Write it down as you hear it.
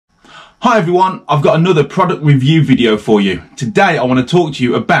Hi everyone, I've got another product review video for you. Today I want to talk to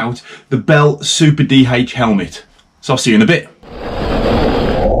you about the Bell Super DH helmet. So I'll see you in a bit.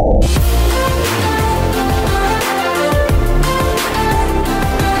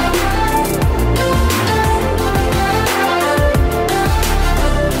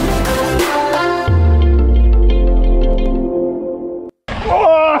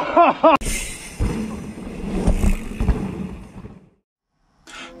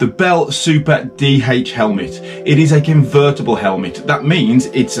 The Bell Super DH helmet. It is a convertible helmet. That means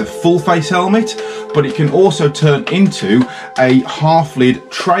it's a full face helmet, but it can also turn into a half lid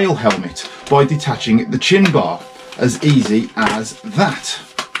trail helmet by detaching the chin bar. As easy as that.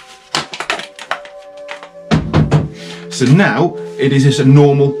 So now it is just a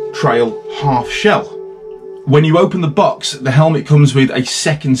normal trail half shell. When you open the box, the helmet comes with a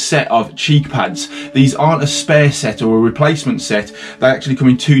second set of cheek pads. These aren't a spare set or a replacement set. They actually come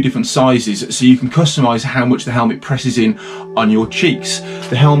in two different sizes, so you can customize how much the helmet presses in on your cheeks.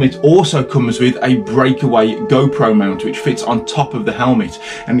 The helmet also comes with a breakaway GoPro mount, which fits on top of the helmet,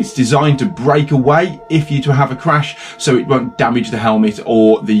 and it's designed to break away if you to have a crash, so it won't damage the helmet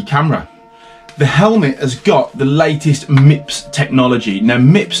or the camera. The helmet has got the latest MIPS technology. Now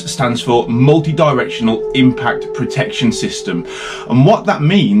MIPS stands for Multi-Directional Impact Protection System, and what that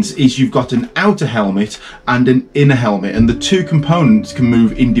means is you've got an outer helmet and an inner helmet, and the two components can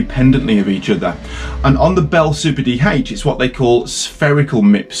move independently of each other. And on the Bell Super DH it's what they call spherical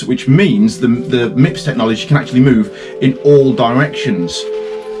MIPS, which means the MIPS technology can actually move in all directions.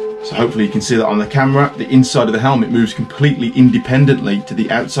 So hopefully you can see that on the camera. The inside of the helmet moves completely independently to the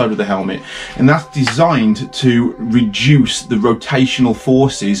outside of the helmet, and that's designed to reduce the rotational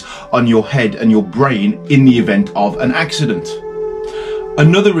forces on your head and your brain in the event of an accident.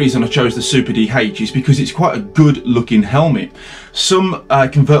 Another reason I chose the Super DH is because it's quite a good looking helmet. Some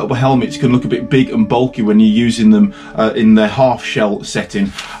convertible helmets can look a bit big and bulky when you're using them in their half shell setting.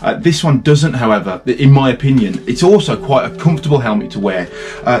 This one doesn't, however, in my opinion. It's also quite a comfortable helmet to wear.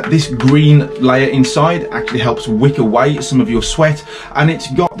 This green layer inside actually helps wick away some of your sweat, and it's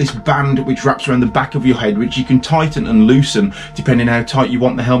got this band which wraps around the back of your head, which you can tighten and loosen depending how tight you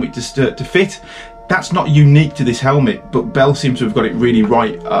want the helmet to fit. That's not unique to this helmet, but Bell seems to have got it really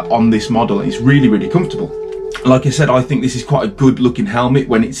right on this model. It's really comfortable. Like I said, I think this is quite a good looking helmet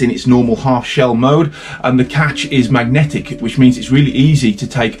when it's in its normal half shell mode, and the catch is magnetic, which means it's really easy to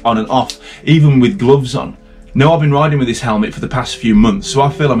take on and off, even with gloves on. Now, I've been riding with this helmet for the past few months, so I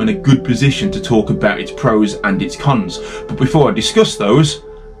feel I'm in a good position to talk about its pros and its cons. But before I discuss those,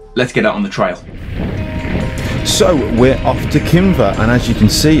 let's get out on the trail. So we're off to Kinver, and as you can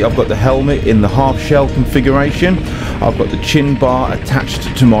see I've got the helmet in the half shell configuration. I've got the chin bar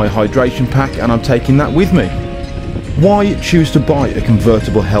attached to my hydration pack, and I'm taking that with me. Why choose to buy a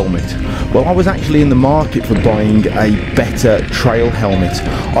convertible helmet? Well, I was actually in the market for buying a better trail helmet.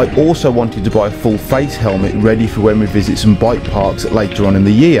 I also wanted to buy a full face helmet ready for when we visit some bike parks later on in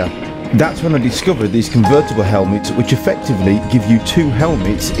the year. That's when I discovered these convertible helmets, which effectively give you two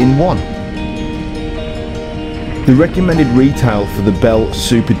helmets in one. The recommended retail for the Bell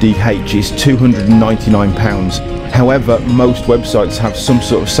Super DH is £299. However, most websites have some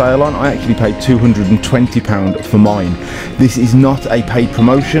sort of sale on. I actually paid £220 for mine. This is not a paid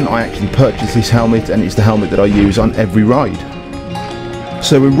promotion. I actually purchased this helmet, and it's the helmet that I use on every ride.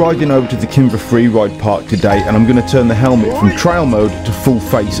 So we're riding over to the Kinver Freeride Park today, and I'm going to turn the helmet from trail mode to full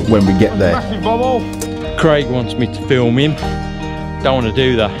face when we get there. Craig wants me to film him. Don't want to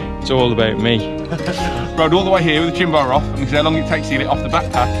do that. It's all about me. Rode all the way here with the chin bar off, and you see how long it takes to get it off the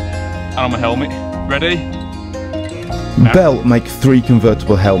backpack and on my helmet. Ready? Bell make three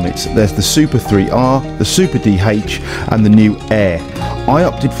convertible helmets. There's the Super 3R, the Super DH and the new Air. I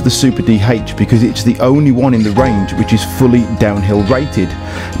opted for the Super DH because it's the only one in the range which is fully downhill rated.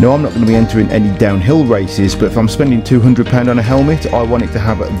 Now, I'm not going to be entering any downhill races, but if I'm spending £200 on a helmet, I want it to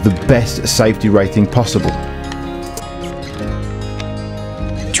have the best safety rating possible.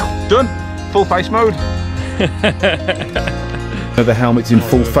 Done. Full face mode. The helmet's in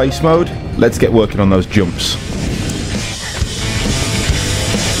full face mode. Let's get working on those jumps.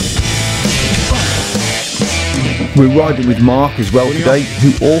 We're riding with Mark as well today,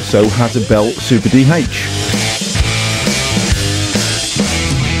 who also has a Bell Super DH.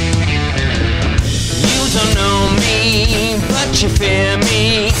 You don't know me, but you fear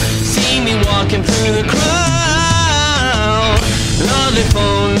me. See me walking through the crowd. Lord, if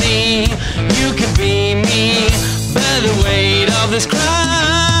only you could be me. Bear the weight of this crowd.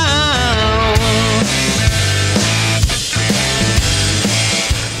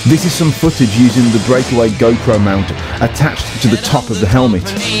 This is some footage using the breakaway GoPro mount attached to the top of the helmet.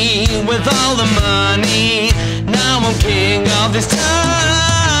 With all the money, now I'm king of this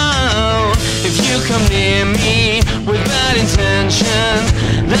town. If you come near me with bad intentions,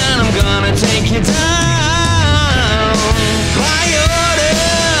 then I'm gonna take you down. By order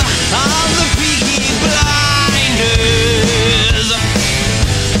of the Peaky Blinders.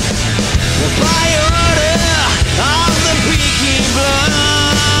 By order of the Peaky Blinders.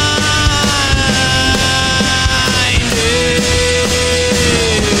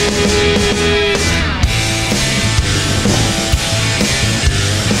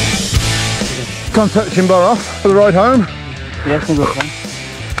 Contact Chimbar off for the ride home. Yes, I'm good, man.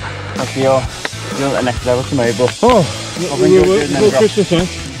 That's you're at the next level to me, but Oh, before Christmas, man.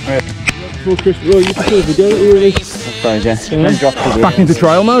 Right. Before Christmas, well, you can do a video, really. that's fine, yeah. Then drop the Back into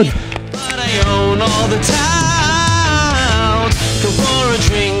trial mode. But I own all the towns. Go for a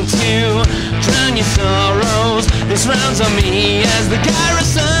drink to drown your sorrows. This rounds on me as the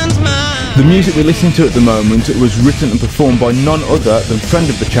garrison's mine. The music we're listening to at the moment was written and performed by none other than friend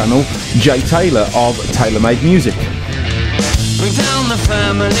of the channel, Jay Taylor of TaylorMade Music. Bring down the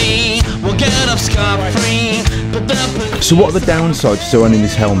family, we'll get off scot-free. But the So what are the downsides to owning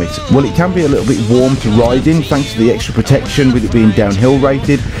this helmet? Well, it can be a little bit warm to ride in thanks to the extra protection with it being downhill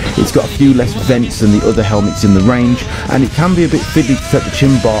rated. It's got a few less vents than the other helmets in the range, and it can be a bit fiddly to set the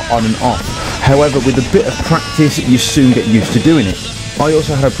chin bar on and off. However, with a bit of practice, you soon get used to doing it. I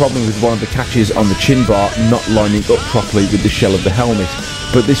also had a problem with one of the catches on the chin bar not lining up properly with the shell of the helmet,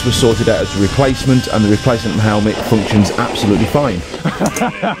 but this was sorted out as a replacement, and the replacement helmet functions absolutely fine.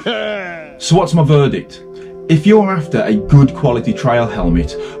 So what's my verdict? If you're after a good quality trail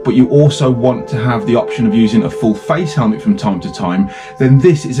helmet, but you also want to have the option of using a full face helmet from time to time, then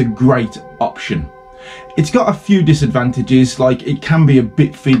this is a great option. It's got a few disadvantages, like it can be a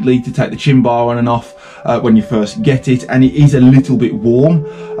bit fiddly to take the chin bar on and off when you first get it, and it is a little bit warm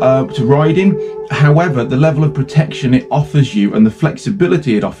to ride in. However, the level of protection it offers you and the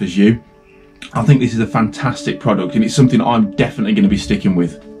flexibility it offers you, I think this is a fantastic product, and it's something I'm definitely going to be sticking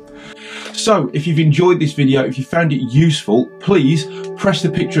with. So if you've enjoyed this video, if you found it useful, please press the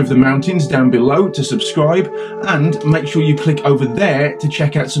picture of the mountains down below to subscribe, and make sure you click over there to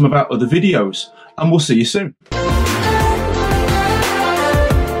check out some of our other videos, and we'll see you soon.